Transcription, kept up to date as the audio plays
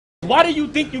Why do you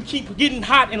think you keep getting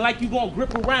hot and like you gonna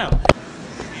grip around?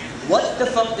 What the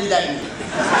fuck does that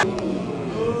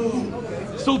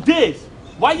mean? So Diz,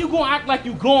 why you gonna act like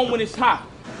you going when it's hot?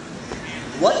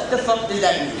 What the fuck does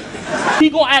that mean? He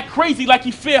gonna act crazy like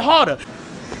he fear harder.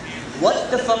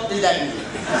 What the fuck does that mean?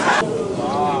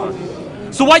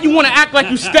 So why you wanna act like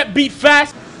you step beat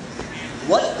fast?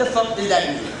 What the fuck does that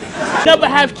mean? Never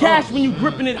have cash when you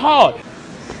gripping it hard.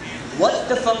 What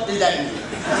the fuck does that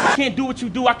mean? Can't do what you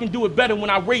do, I can do it better when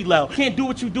I raid loud. Can't do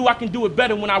what you do, I can do it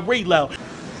better when I raid loud.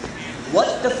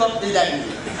 What the fuck does that mean?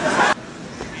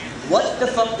 What the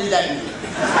fuck does that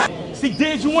mean? See,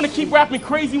 Diz, you wanna keep rapping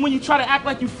crazy when you try to act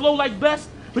like you flow like best?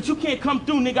 But you can't come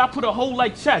through, nigga, I put a hole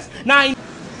like chest. Now I ain't.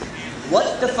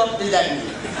 What the fuck does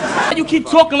that mean? You keep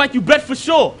talking like you bet for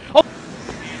sure. Oh,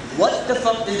 What the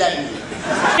fuck does that mean?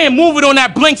 can't move it on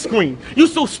that blank screen. You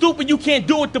so stupid you can't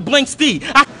do it to blank Steve.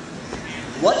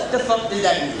 What the fuck does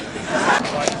that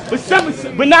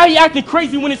mean? But now he acting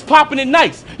crazy when it's popping and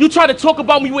nice. You try to talk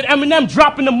about me with Eminem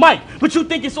dropping the mic, but you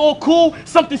think it's all cool?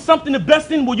 Something the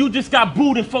best in? Well, you just got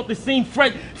booed and felt the same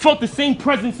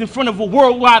presence in front of a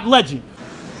worldwide legend.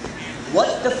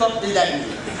 What the fuck does that mean?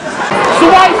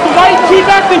 So why you keep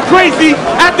acting crazy,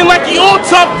 acting like he all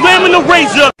tough, blaming the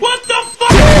razor?